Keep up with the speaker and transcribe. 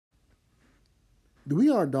The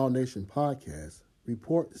We Are Dog Nation podcast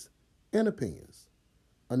reports and opinions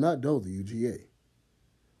are not those of UGA.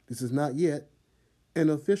 This is not yet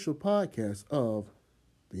an official podcast of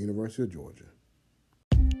the University of Georgia.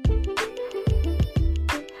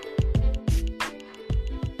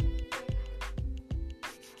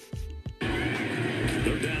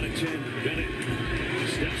 They're down at 10. Bennett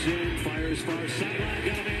steps in, fires far sideline,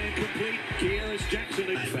 got a man complete. Kearis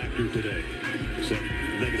Jackson, a factor today. Except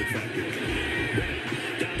negative factor. Bennett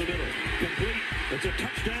down the middle, complete. It's a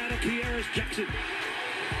touchdown to Kearis Jackson.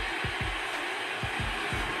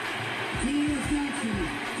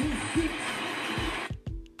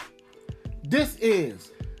 This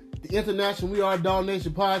is the International We Are Dog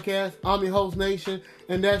Nation podcast. I'm your host, Nation,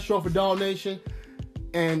 and that's short for Dog Nation.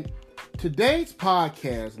 And today's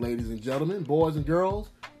podcast, ladies and gentlemen, boys and girls,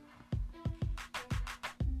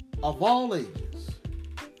 of all ages,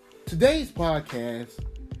 today's podcast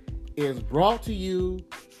is brought to you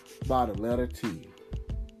by the letter T,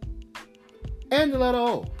 and the letter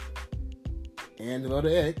O, and the letter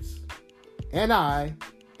X, and I,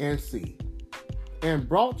 and C, and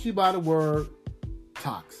brought to you by the word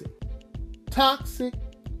toxic. Toxic,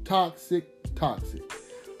 toxic, toxic.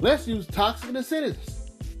 Let's use toxic in a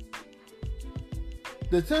sentence.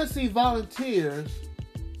 The Tennessee Volunteers,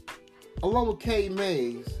 along with Cade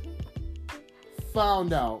Mays,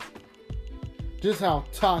 found out just how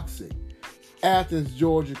toxic Athens,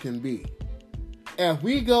 Georgia can be. If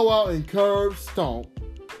we go out and curb stomp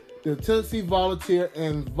the Tennessee Volunteer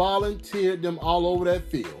and volunteered them all over that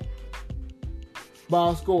field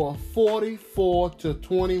by a score of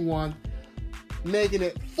 44-21, making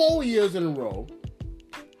it 4 years in a row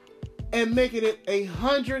and making it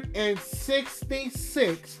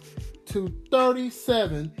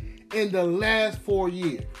 166-37 in the last 4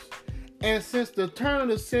 years. And since the turn of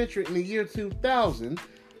the century in the year 2000,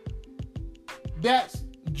 that's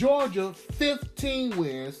Georgia 15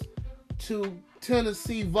 wins to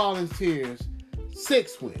Tennessee Volunteers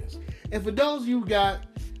 6 wins. And for those of you who got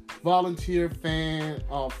volunteer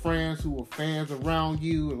friends who are fans around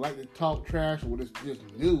you and like to talk trash, or just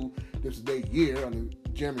new this is their year under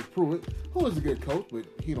Jeremy Pruitt, who is a good coach, but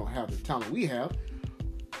he don't have the talent we have.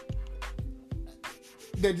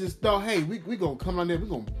 They just thought, hey, we gonna come out there, we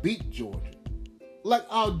gonna beat Georgia. Like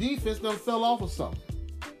our defense done fell off or something.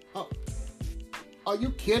 Are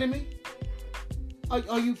you kidding me?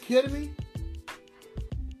 Are you kidding me?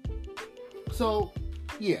 So,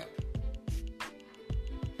 yeah.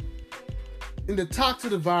 In the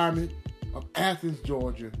toxic environment of Athens,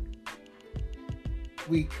 Georgia,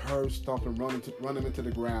 we curb stomp and run them into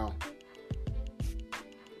the ground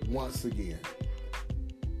once again.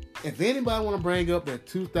 If anybody want to bring up that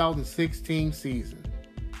 2016 season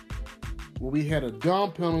where we had a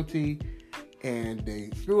dumb penalty and they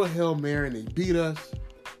threw a Hail Mary and they beat us,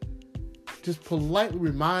 just politely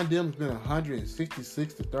remind them it's been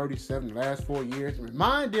 166-37 the last 4 years.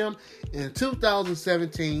 Remind them in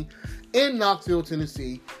 2017 in Knoxville,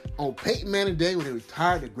 Tennessee, on Peyton Manning Day when they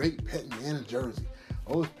retired the great Peyton Manning jersey.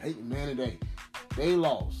 Oh, it's Peyton Manning Day. They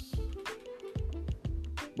lost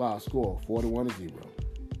by a score of 41-0.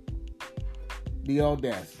 The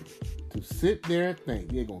audacity to sit there and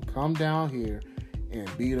think they're going to come down here and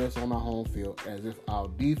beat us on our home field as if our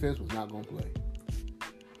defense was not going to play.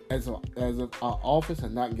 As if our offense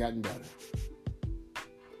had not gotten better.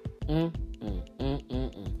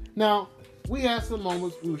 Now, we had some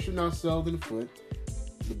moments we were shooting ourselves in the foot.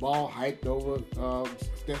 The ball hiked over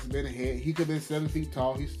Stetson Bennett's head. He could have been 7 feet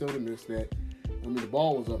tall. He still didn't miss that. I mean, the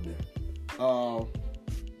ball was up there.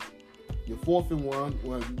 Your 4th and 1,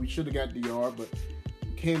 well, we should have got the yard, but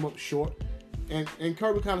came up short. And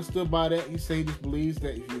Kirby kind of stood by that. He said he just believes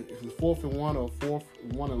that if it's 4th and 1 or 4th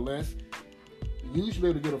and 1 or less, you should be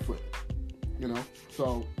able to get a foot, you know.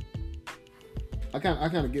 So I kind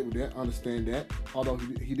of get with that, understand that. Although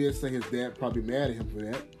he did say his dad probably mad at him for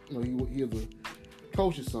that. You know, he is a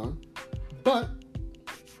coach's son. But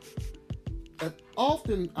I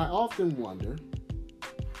often wonder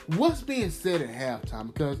what's being said at halftime,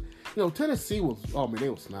 because Tennessee was, they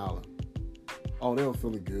were smiling. Oh, they were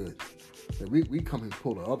feeling good. We come and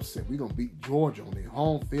pull the upset. We're gonna beat Georgia on their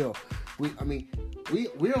home field. We're on an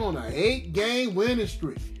 8-game winning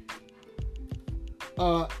streak.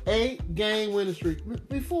 8-game winning streak.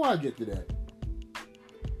 Before I get to that,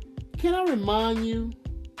 can I remind you?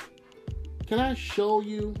 Can I show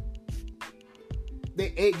you the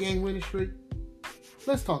 8-game winning streak?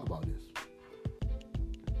 Let's talk about this.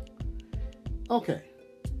 Okay.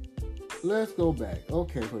 Let's go back.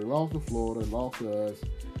 Okay, so they lost to Florida, lost to us.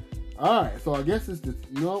 All right, so I guess it's the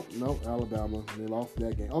nope, Alabama. They lost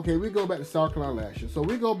that game. Okay, we go back to South Carolina last year. So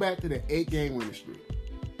we go back to the 8-game winning streak.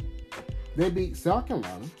 They beat South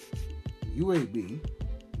Carolina, UAB,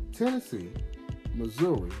 Tennessee,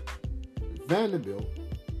 Missouri, Vanderbilt,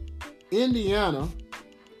 Indiana,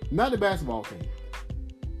 not the basketball team,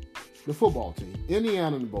 the football team,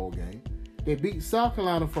 Indiana in the bowl game. They beat South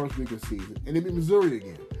Carolina first week of the season, and they beat Missouri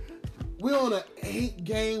again. We're on an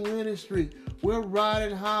 8-game winning streak. We're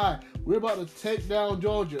riding high. We're about to take down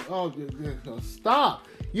Georgia. Oh, stop.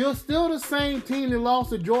 You're still the same team that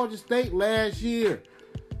lost to Georgia State last year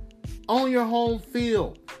on your home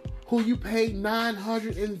field, who you paid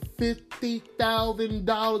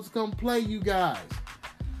 $950,000 to come play you guys.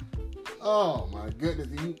 Oh, my goodness.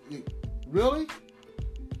 You really?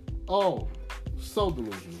 Oh, so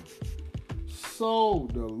delusional. So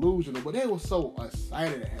delusional. But they were so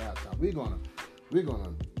excited at halftime. We're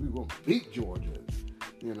gonna beat Georgia.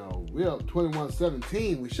 You know, we're up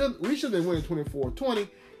 21-17. We should have been winning 24-20.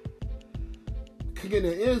 Could get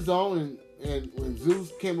in the end zone, and when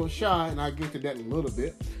Zeus came up shy, and I'll get to that in a little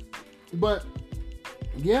bit. But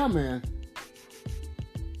yeah, man,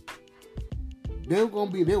 they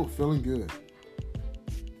were feeling good.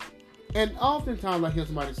 And oftentimes I hear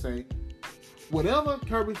somebody say, whatever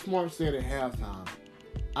Kirby Smart said at halftime,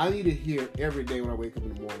 I need to hear every day when I wake up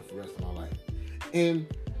in the morning for the rest of my life. And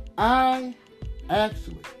I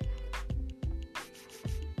actually,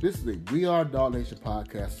 this is a We Are Dog Nation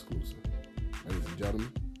podcast exclusive, ladies and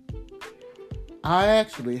gentlemen. I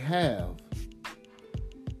actually have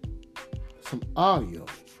some audio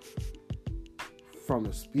from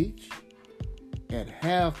a speech at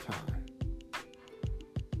halftime,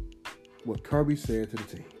 what Kirby said to the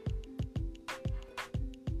team.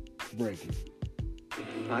 Breaking.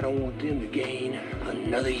 I don't want them to gain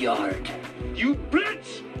another yard. You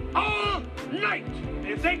blitz all night. And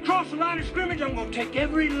if they cross the line of scrimmage, I'm going to take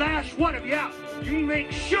every last one of you out. You make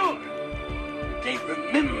sure They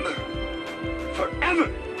remember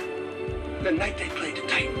forever the night they played the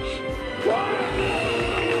Titans.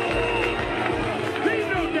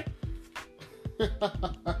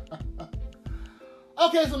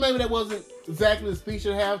 Okay, so maybe that wasn't exactly the speech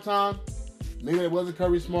at halftime. Maybe that wasn't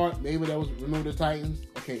Kirby Smart. Maybe that was Remember the Titans.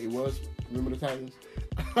 Okay, it was Remember the Titans.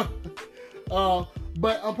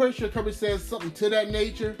 But I'm pretty sure Kirby says something to that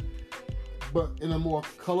nature, but in a more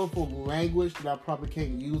colorful language that I probably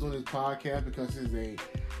can't use on this podcast because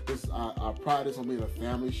our pride is on being a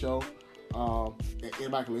family show that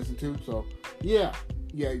anybody can listen to. So yeah,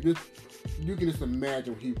 you can just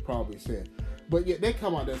imagine what he probably said. But yeah, they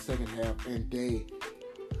come out that second half and they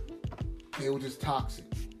were just toxic.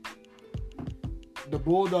 The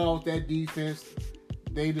Bulldogs, that defense,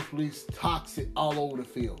 they just released toxic all over the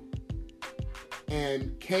field.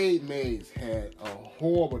 And Cade Mays had a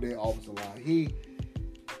horrible day offensive line.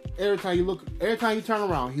 Every time you turn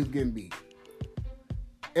around, he was getting beat.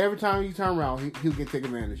 Every time you turn around, he was getting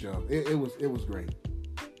taken advantage of. It was great.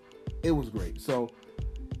 It was great. So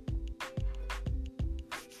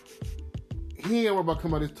he ain't worried about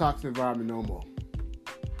coming out of this toxic environment no more.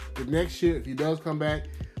 The next year, if he does come back,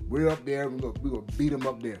 we're up there. We're gonna beat him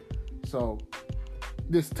up there. So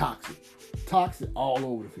this toxic all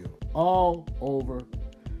over the field, all over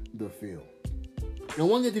the field. And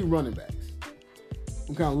one get to the running backs.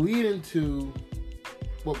 I'm kind of lead into,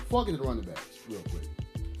 well, before I get to the running backs, real quick.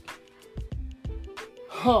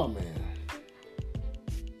 Oh man.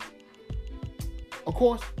 Of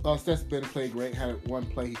course, Stetson Bennett played great. Had one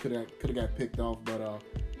play he could have got picked off, but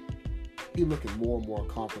he looking more and more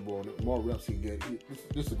comfortable. And the more reps he get,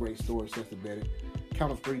 this is a great story. Stetson Bennett,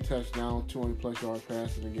 count of 3 touchdowns, 200+ yards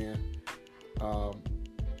passing again.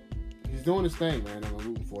 He's doing his thing, man. I'm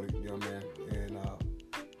rooting for the young man, and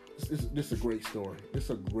this is a great story. This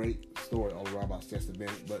is a great story all around about Stetson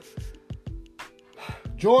Bennett. But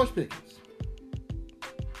George Pickens,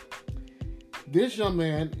 this young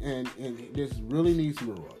man, and this really needs to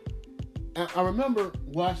grow up. And I remember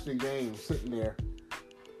watching the game, sitting there,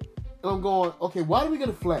 and I'm going, okay, why did we get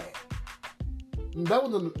a flag? There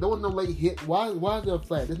wasn't no late hit. Why is there a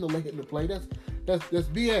flag? There's no late hit in the play. That's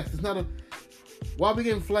BS. It's not a. Why are we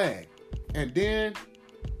getting flagged? And then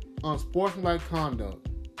on sportsmanlike conduct,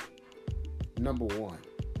 number one.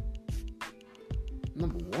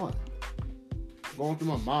 Going through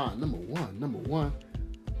my mind, number one.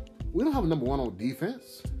 We don't have a number one on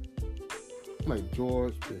defense. Like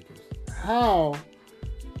George Pickens. How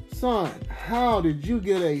did you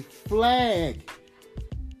get a flag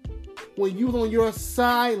when you was on your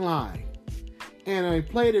sideline? And I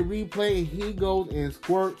play the replay and he goes and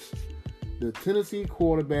squirts the Tennessee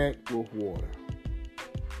quarterback with water.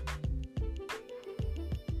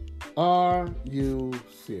 Are you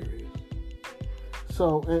serious?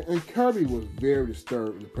 So, and Kirby was very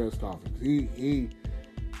disturbed in the press conference. He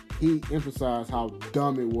emphasized how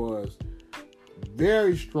dumb it was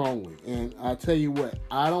very strongly. And I tell you what,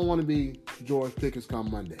 I don't want to be George Pickens come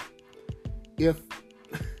Monday. If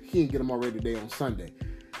he didn't get him already today on Sunday.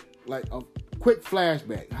 Like a quick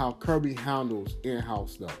flashback, how Kirby handles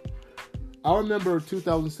in-house stuff. I remember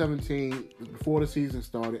 2017, before the season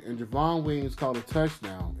started, and Javon Wims caught a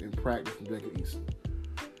touchdown in practice from Jacob Eason.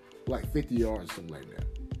 Like 50 yards, something like that.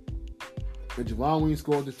 And Javon Wims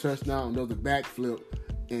scored the touchdown and does the backflip,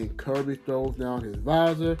 and Kirby throws down his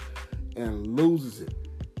visor and loses it.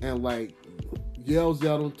 And like yells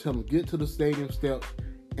at him, tell him get to the stadium steps,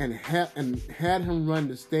 and had him run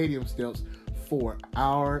the stadium steps for an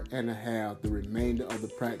hour and a half, the remainder of the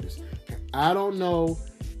practice. And I don't know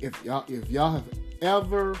if y'all have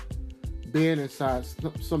ever been inside,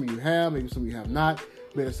 some of you have, maybe some of you have not,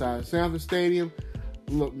 been inside Sanford Stadium.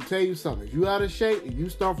 Look, let me tell you something. If you out of shape and you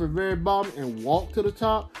start from the very bottom and walk to the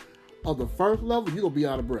top of the first level, you're going to be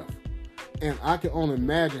out of breath. And I can only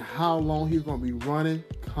imagine how long he's going to be running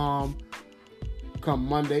come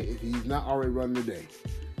Monday if he's not already running today.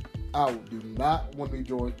 I do not want to be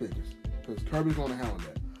George Pickens because Kirby's going to handle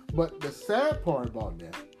that. But the sad part about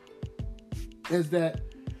that is that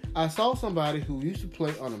I saw somebody who used to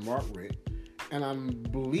play under Mark Richt, and I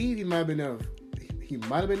believe he might have been there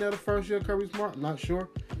the first year of Kirby Smart. I'm not sure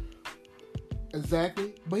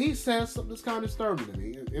exactly, but he said something that's kind of disturbing to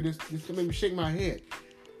me. It just made me shake my head.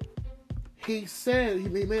 He said, he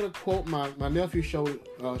made a quote, my nephew shared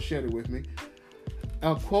it with me,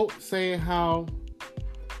 a quote saying how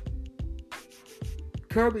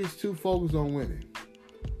Kirby is too focused on winning,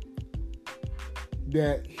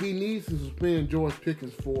 that he needs to suspend George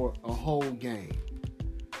Pickens for a whole game.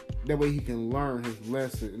 That way he can learn his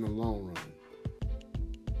lesson in the long run.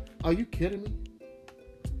 Are you kidding me?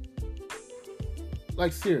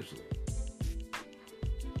 Like, seriously.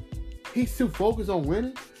 He's too focused on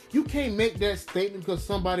winning? You can't make that statement because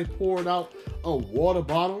somebody poured out a water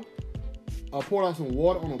bottle or poured out some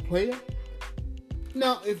water on a player?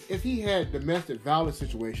 Now, if he had domestic violence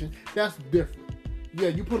situation, that's different. Yeah,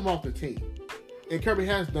 you put him off the team. And Kirby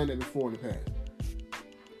has done that before in the past.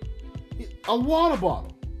 A water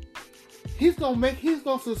bottle. He's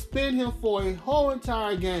gonna suspend him for a whole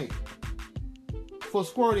entire game for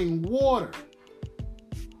squirting water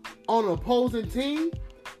on an opposing team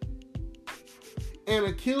and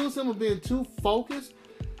accuse him of being too focused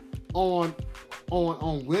on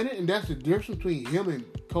winning, and that's the difference between him and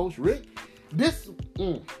Coach Richt. This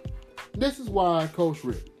is why Coach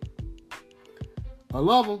Richt, I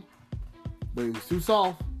love him, but he was too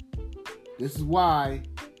soft. This is why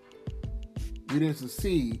we didn't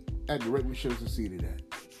succeed at the rate we should have succeeded at.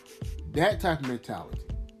 That type of mentality.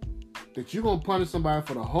 That you're going to punish somebody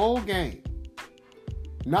for the whole game.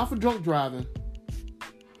 Not for drunk driving.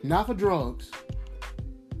 Not for drugs.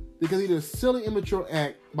 Because he did a silly, immature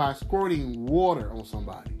act by squirting water on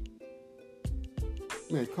somebody.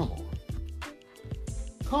 Man, come on.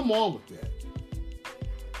 Come on with that.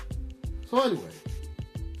 So anyway.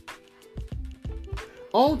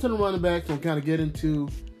 On to the running backs. I'm kind of get into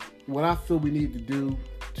what I feel we need to do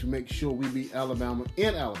to make sure we beat Alabama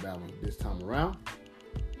in Alabama this time around.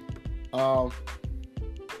 The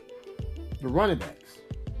running backs.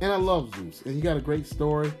 And I love Zeus. And he got a great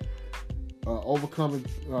story. Overcoming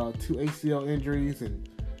 2 ACL injuries and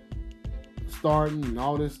starting and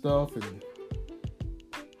all this stuff. And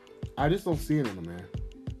I just don't see it in him, man.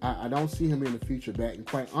 I don't see him in the future back. And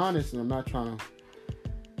quite honest, and I'm not trying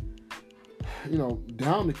to,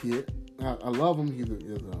 down the kid. I love him.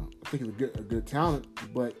 I think he's a good talent.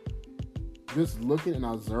 But just looking and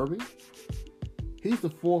observing, he's the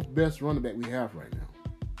 4th best running back we have right now.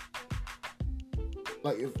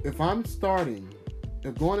 Like, if I'm starting,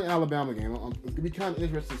 if going to Alabama game, it's going to be kind of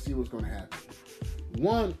interesting to see what's going to happen.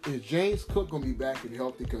 One, is James Cook going to be back and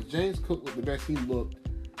healthy? Because James Cook was the best he looked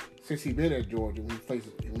since he's been at Georgia.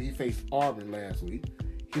 When he faced Auburn last week,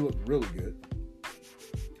 he looked really good.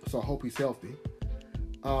 So I hope he's healthy.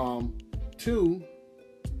 2,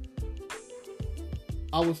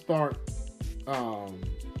 I would start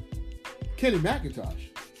Kenny McIntosh,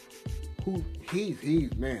 who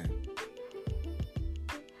he's man.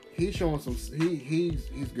 He's showing some. He's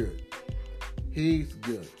good. He's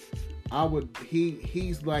good.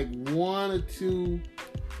 He's like 1 or 2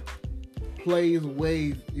 plays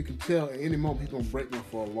away. You can tell at any moment he's gonna break one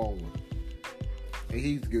for a long one, and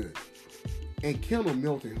he's good. And Kendall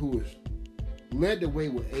Milton, who has led the way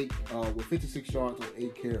with 56 yards on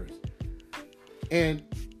 8 carries. And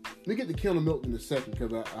we get to Kendall Milton in a second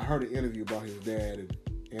because I heard an interview about his dad, and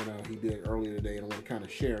and he did earlier today, and I want to kind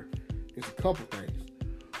of share just a couple things.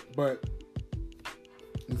 But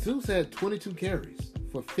Zeus had 22 carries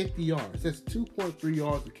for 50 yards. That's 2.3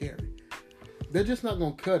 yards a carry. They're just not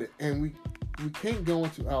going to cut it, and we can't go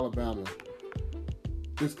into Alabama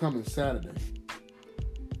this coming Saturday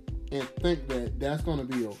and think that that's going to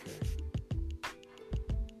be okay.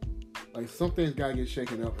 Like, something's got to get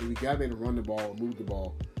shaken up, and we got to be able to run the ball and move the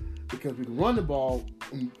ball, because we can run the ball.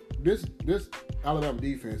 This Alabama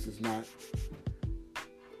defense is not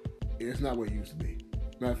what it used to be.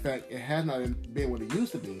 Matter of fact, it has not been what it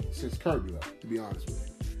used to be since Kirby left, to be honest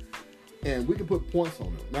with you. And we can put points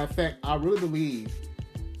on them. Matter of fact, I really believe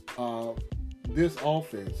this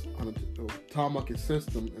offense, on the Tom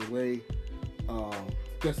system, and the way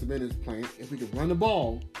Testament is playing, if we can run the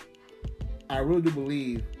ball, I really do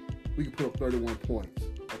believe we can put up 31 points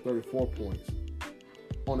or 34 points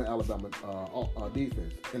on the Alabama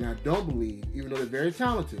defense. And I don't believe, even though they're very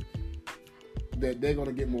talented, that they're going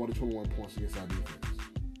to get more than 21 points against our defense.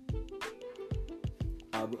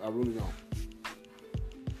 I really don't.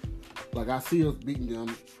 Like, I see us beating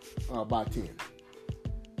them by 10.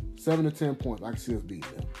 7 to 10 points, I can see us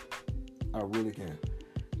beating them. I really can.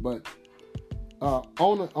 But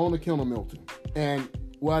on the Kendall Milton. And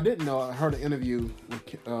what I didn't know, I heard an interview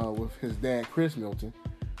with his dad, Chris Milton,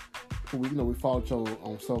 who we follow each other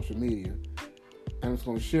on social media, and I'm just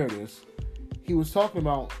going to share this. He was talking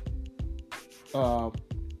about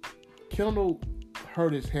Kendall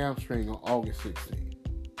hurt his hamstring on August 16th.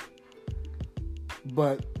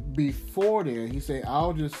 But before then, he said,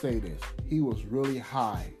 I'll just say this, he was really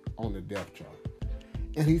high on the depth chart.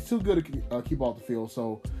 And he's too good to keep off the field.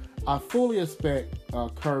 So I fully expect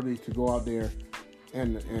Kirby to go out there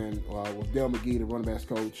and with Dale McGee, the running backs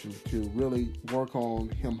coach, and to really work on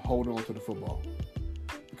him holding on to the football,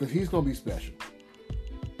 because he's going to be special.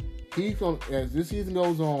 As this season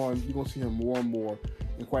goes on, you're going to see him more and more.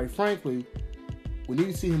 And quite frankly, we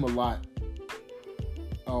need to see him a lot.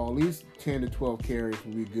 At least 10 to 12 carries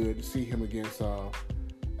would be good to see him against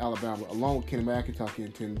Alabama, along with Kenny McIntosh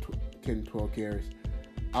in 10 to 12 carries.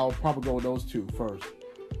 I'll probably go with those two first.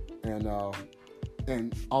 And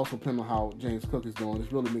also depending on how James Cook is doing,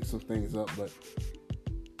 it's really mixing some things up. But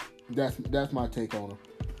that's my take on him.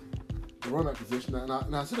 The running back position.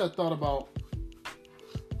 And I said I thought about,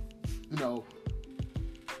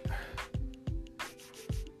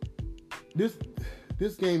 this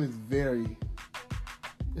game is very.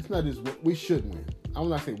 It's not just we should win. I will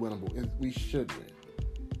not say winnable. We should win.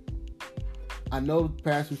 I know the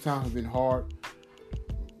past few times have been hard,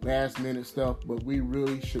 last minute stuff, but we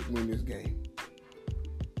really should win this game.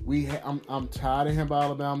 I'm tired of him by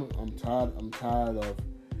Alabama. I'm tired of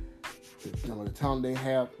the talent they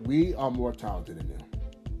have. We are more talented than them.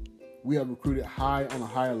 We have recruited high on a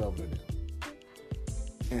higher level than them.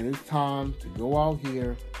 And it's time to go out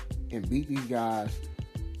here and beat these guys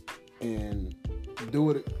and do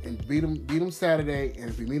it and beat them Saturday. And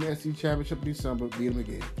if we meet the SEC championship in December, beat them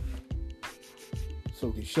again, so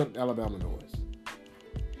we can shut Alabama noise.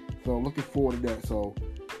 So looking forward to that. So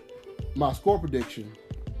my score prediction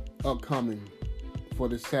upcoming for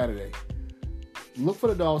this Saturday: look for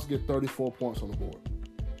the Dogs to get 34 points on the board,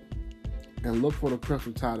 and look for the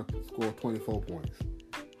Crimson Tide to score 24 points.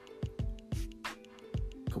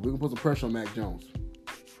 Because we're going to put some pressure on Mac Jones,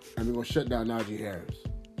 and we're going to shut down Najee Harris.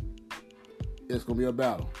 It's going to be a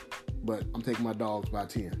battle, but I'm taking my Dogs by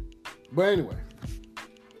 10. But anyway,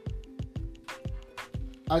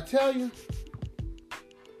 I tell you,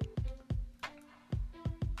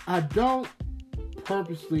 I don't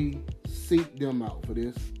purposely seek them out for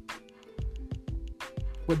this,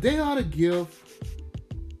 but they are the gift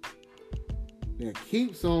that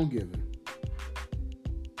keeps on giving.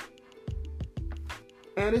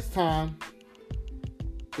 And it's time.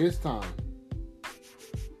 It's time.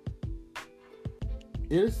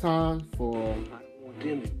 It is time for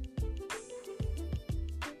the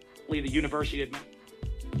University of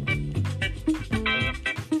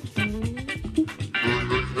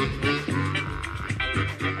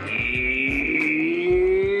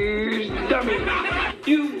Dummy.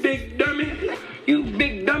 You big dummy. You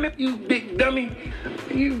big dummy. You big dummy.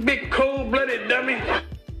 You big cold-blooded dummy.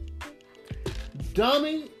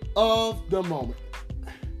 Dummy of the moment.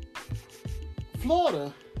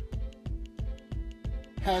 Florida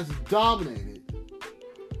has dominated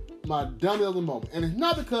my dummy of the moment. And it's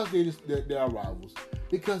not because they're our rivals.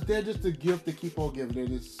 Because they're just a gift to keep on giving. They're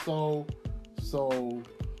just so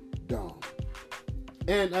dumb.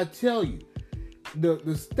 And I tell you,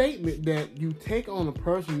 the statement that you take on the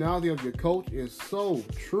personality of your coach is so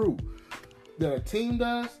true. That a team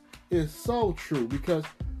does is so true. Because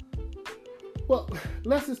Well,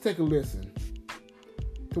 let's just take a listen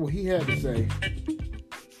to what he had to say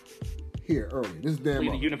here earlier. This is Dan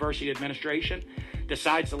The university administration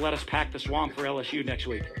decides to let us pack the swamp for LSU next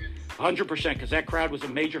week. 100%, because that crowd was a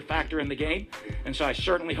major factor in the game. And so I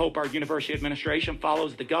certainly hope our university administration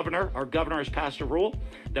follows the governor. Our governor has passed a rule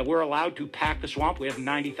that we're allowed to pack the swamp. We have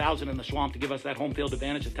 90,000 in the swamp to give us that home field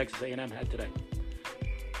advantage that Texas A&M had today.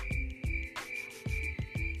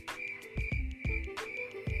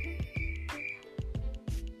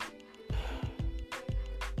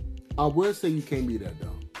 I will say you can't be that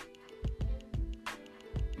dumb.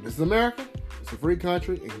 This is America. It's a free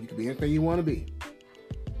country, and you can be anything you want to be,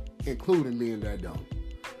 including being that dumb.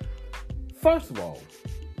 First of all,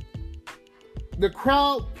 the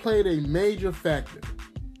crowd played a major factor.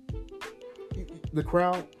 The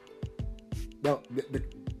crowd,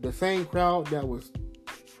 the same crowd that was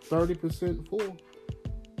 30% full,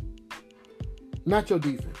 not your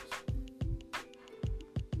defense,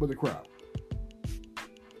 but the crowd.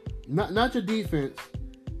 Not your defense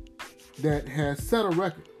that has set a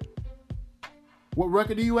record. What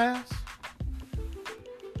record do you ask?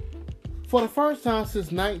 For the first time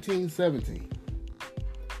since 1917,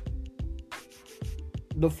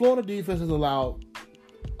 the Florida defense has allowed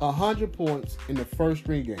 100 points in the first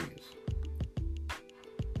 3 games.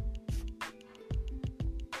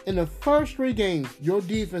 In the first 3 games, your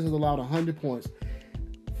defense has allowed 100 points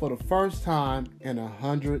for the first time in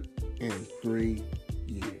 103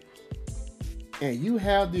 years. And you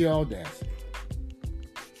have the audacity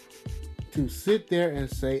to sit there and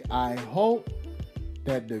say, I hope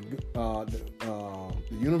that the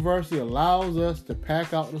university allows us to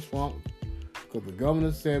pack out the swamp, because the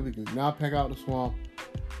governor said we can now pack out the swamp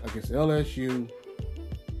against LSU,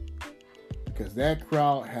 because that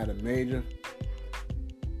crowd had a major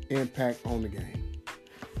impact on the game.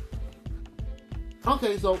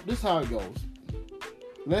 Okay, so this is how it goes.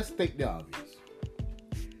 Let's take the obvious.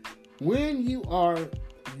 When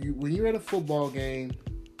you're at a football game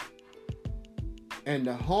and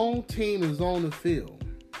the home team is on the field,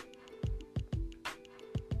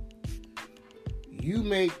 you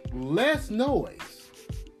make less noise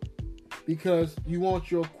because you want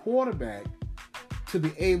your quarterback to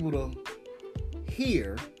be able to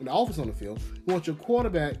hear, and the offense on the field, you want your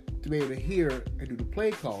quarterback to be able to hear and do the play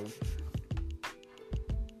calling.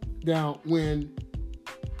 Now, when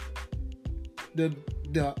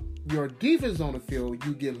your defense on the field,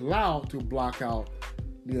 you get loud to block out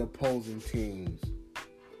the opposing team's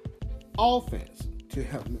offense to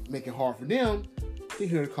help make it hard for them to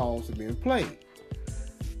hear the calls that are being played.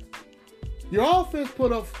 Your offense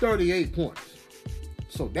put up 38 points,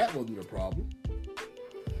 so that wasn't the problem.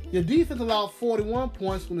 Your defense allowed 41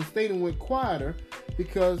 points when the stadium went quieter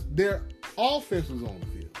because their offense was on the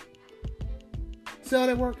field. See how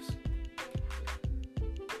that works?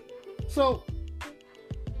 So,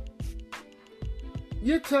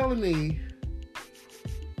 you're telling me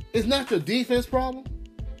it's not your defense problem?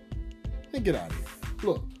 Then get out of here.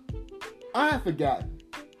 Look, I have forgotten,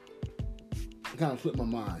 kind of slipped my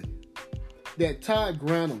mind, that Todd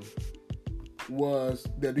Grantham was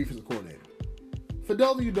their defensive coordinator. For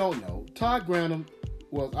those of you who don't know, Todd Grantham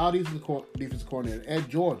was our defensive coordinator at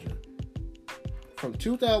Georgia from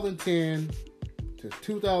 2010 to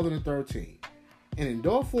 2013. And in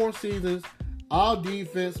those 4 seasons, our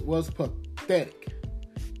defense was pathetic.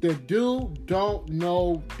 The dude don't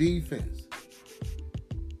know defense.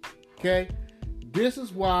 Okay? This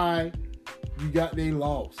is why you got they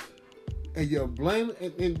lost. And you're blaming,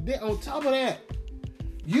 and then on top of that,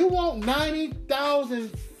 you want 90,000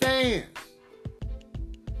 fans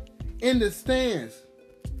in the stands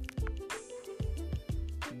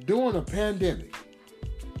during a pandemic.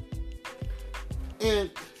 And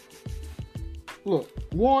look,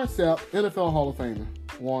 Warren Sapp, NFL Hall of Famer,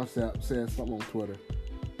 Warren Sapp said something on Twitter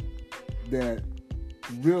that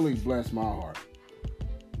really blessed my heart.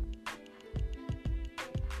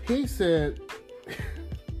 He said,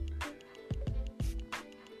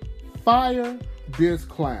 fire this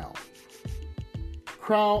clown.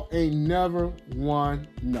 Crowd ain't never won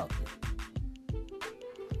nothing.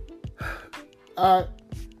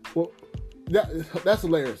 Well, that's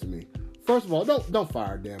hilarious to me. First of all, don't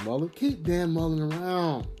fire Dan Mullen. Keep Dan Mullen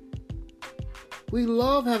around. We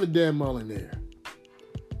love having Dan Mullen there,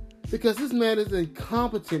 because this man is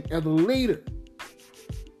incompetent as a leader.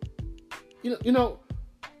 You know,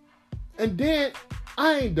 and then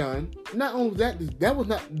I ain't done. Not only that was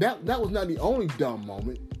not the only dumb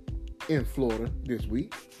moment in Florida this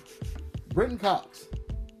week. Brenton Cox.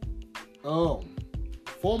 Oh,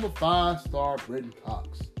 former 5-star Brenton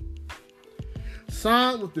Cox.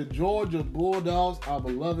 signed with the Georgia Bulldogs, our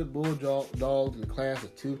beloved Bulldogs in the class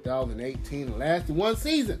of 2018, and lasted one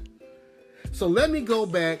season. So let me go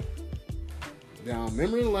back down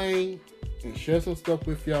memory lane and share some stuff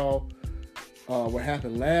with y'all. What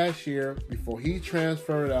happened last year before he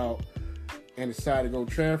transferred out and decided to go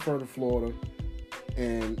transfer to Florida,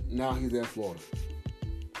 and now he's at Florida.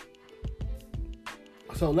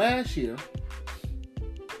 So last year,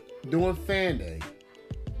 during Fan Day,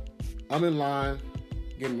 I'm in line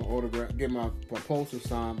getting my autograph, getting my poster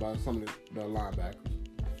signed by some of the linebackers,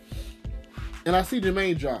 and I see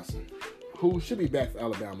Jermaine Johnson, who should be back for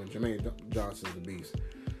Alabama. Jermaine Johnson's the beast,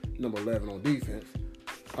 number 11 on defense.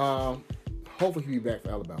 Hopefully he'll be back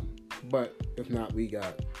for Alabama. But if not, we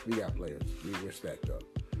got players. We're stacked up.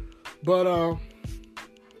 But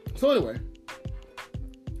so anyway,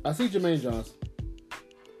 I see Jermaine Johnson,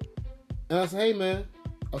 and I say, "Hey man,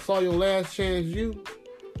 I saw your Last Chance U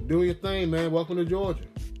doing your thing, man. Welcome to Georgia."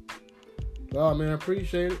 "Oh man, I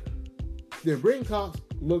appreciate it." Then Britton Cox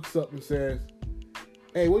looks up and says,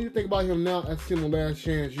 "Hey, what do you think about him now after seeing the Last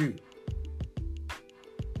Chance U?"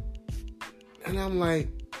 And I'm like,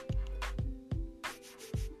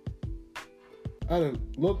 I done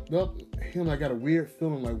looked up at him. I got a weird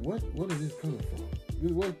feeling like, what is this coming from?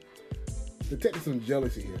 Detecting some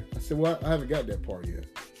jealousy here. I said, "Well, I haven't got that part yet.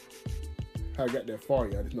 I got that far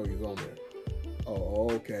yet. I just know he's on there." "Oh,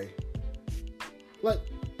 okay." Like,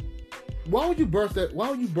 why would you burst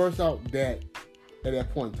out that at that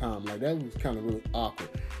point in time? Like, that was kind of really awkward.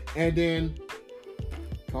 And then,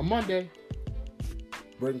 come Monday,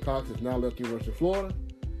 Britton Cox has now left University of Florida,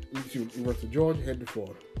 University of Georgia, headed to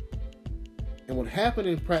Florida. And what happened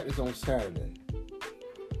in practice on Saturday,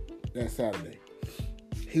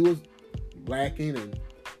 he was lacking and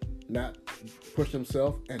not pushing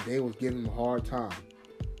himself, and they was giving him a hard time.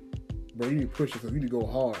 "Bro, you need to push yourself. You need to go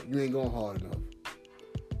hard. You ain't going hard enough."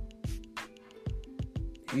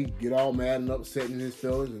 He get all mad and upset in his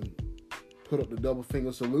feelings and put up the double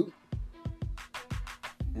finger salute.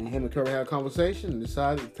 And him and Kirby had a conversation and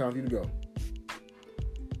decided it's time for you to go.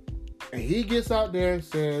 And he gets out there and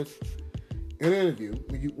says, in an interview,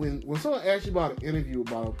 when someone asks you about an interview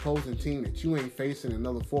about an opposing team that you ain't facing in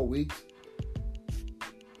another 4 weeks,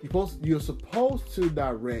 you're supposed to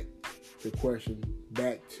direct the question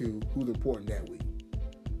back to who's important that week.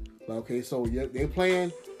 Like, okay, so they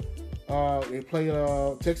play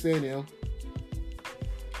Texas A&M,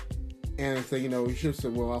 and they say, you should say,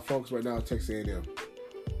 well, our focus right now is Texas A&M,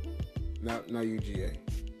 not UGA.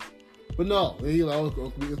 But no, it's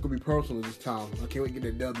gonna be personal this time. I can't wait to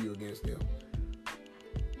get that W against them.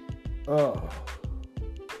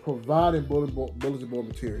 Providing bulletin board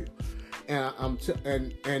material,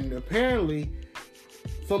 and apparently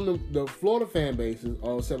from the Florida fan bases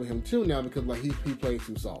are upset with him too now because he plays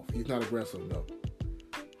too soft. He's not aggressive though.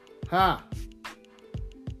 Ha!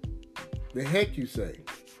 The heck you say?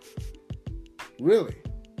 Really?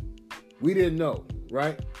 We didn't know,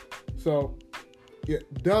 right? So, yeah,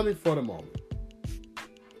 dummy for the moment.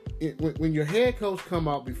 When your head coach come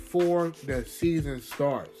out before the season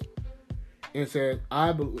starts and says,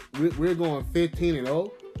 we're going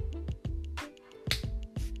 15-0.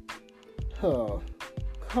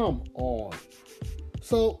 Come on.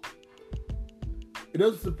 So, it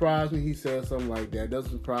doesn't surprise me he says something like that. It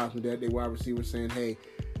doesn't surprise me that they wide receiver saying, hey,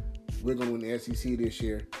 we're going to win the SEC this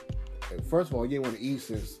year. First of all, you ain't won the East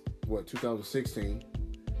since, 2016.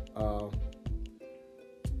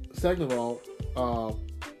 Second of all,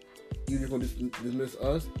 you're just going to dismiss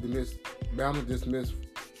us, dismiss Bama, dismiss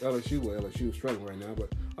LSU. Well, LSU is struggling right now,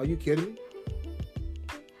 but are you kidding me?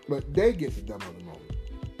 But they get the dumb of the moment,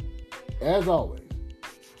 as always.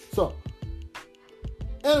 So,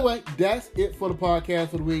 anyway, that's it for the podcast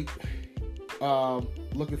for the week.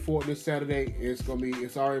 Looking forward to this Saturday. It's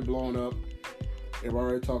already blown up. They're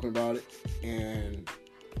already talking about it, and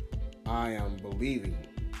I am believing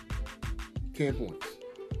 10 points.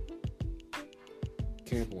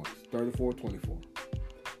 10 points. 34-24.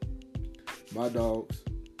 My Dogs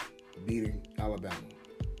beating Alabama.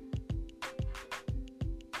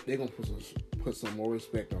 They're going to put some more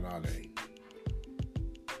respect on our name.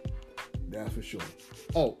 That's for sure.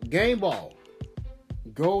 Oh, game ball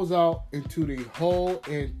goes out into the whole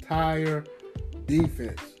entire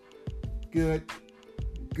defense.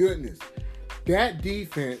 Goodness. That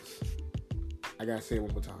defense, I got to say it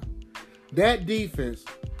one more time. That defense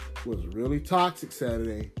was really toxic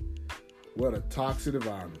Saturday. What a toxic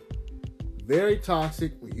environment. Very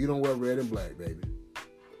toxic when you don't wear red and black, baby.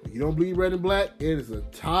 When you don't bleed red and black, it is a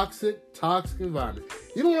toxic environment.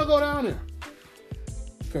 You don't want to go down there.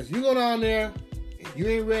 Because you go down there and you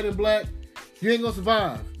ain't red and black, you ain't going to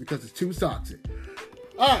survive because it's too toxic.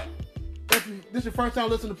 All right. If this is your first time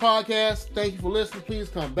listening to the podcast, thank you for listening. Please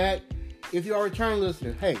come back. If you are a return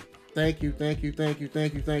listener, hey, thank you.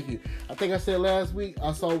 I think I said last week,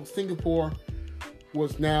 I saw Singapore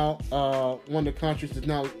was now one of the countries that's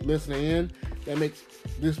now listening in. That makes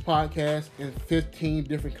this podcast in 15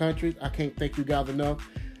 different countries. I can't thank you guys enough.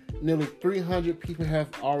 Nearly 300 people have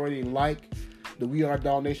already liked the We Are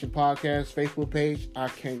Dog Nation podcast Facebook page. I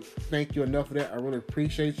can't thank you enough for that. I really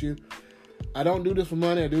appreciate you. I don't do this for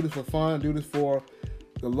money. I do this for fun. I do this for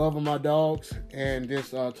the love of my dogs and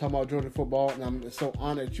just talking about Georgia football. And I'm so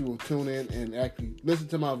honored that you will tune in and actually listen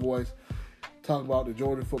to my voice talk about the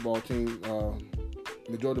Georgia football team,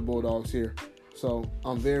 the Georgia Bulldogs here. So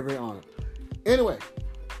I'm very, very honored. Anyway,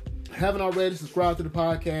 haven't already subscribed to the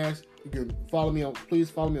podcast, you can please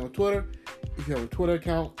follow me on Twitter. If you have a Twitter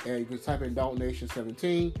account, and you can type in Dog Nation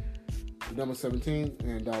 17, the number 17,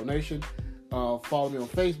 and Dog Nation. Follow me on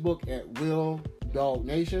Facebook at Will Dog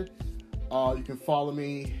Nation. You can follow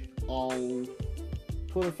me on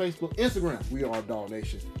Twitter, Facebook, Instagram. We Are Dog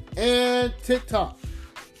Nation, and TikTok.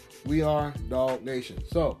 We Are Dog Nation.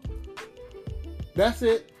 So that's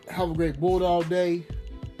it. Have a great Bulldog day,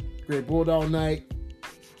 great Bulldog night,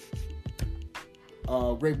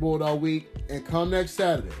 great Bulldog week, and come next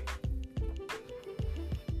Saturday.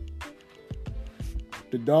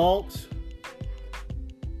 The Dogs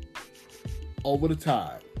over the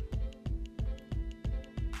Tide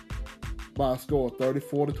by a score of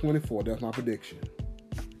 34-24. That's my prediction.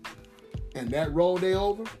 And that road they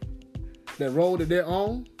over, that road that they're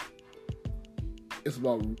on, it's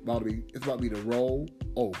about to be the roll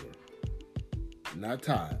over. Not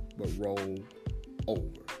Tide, but roll over.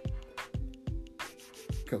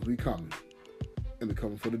 Because we coming. And we're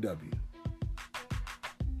coming for the W.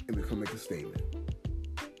 And we're coming to make a statement.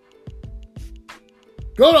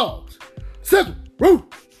 Go Dogs! Second,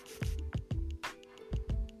 Root!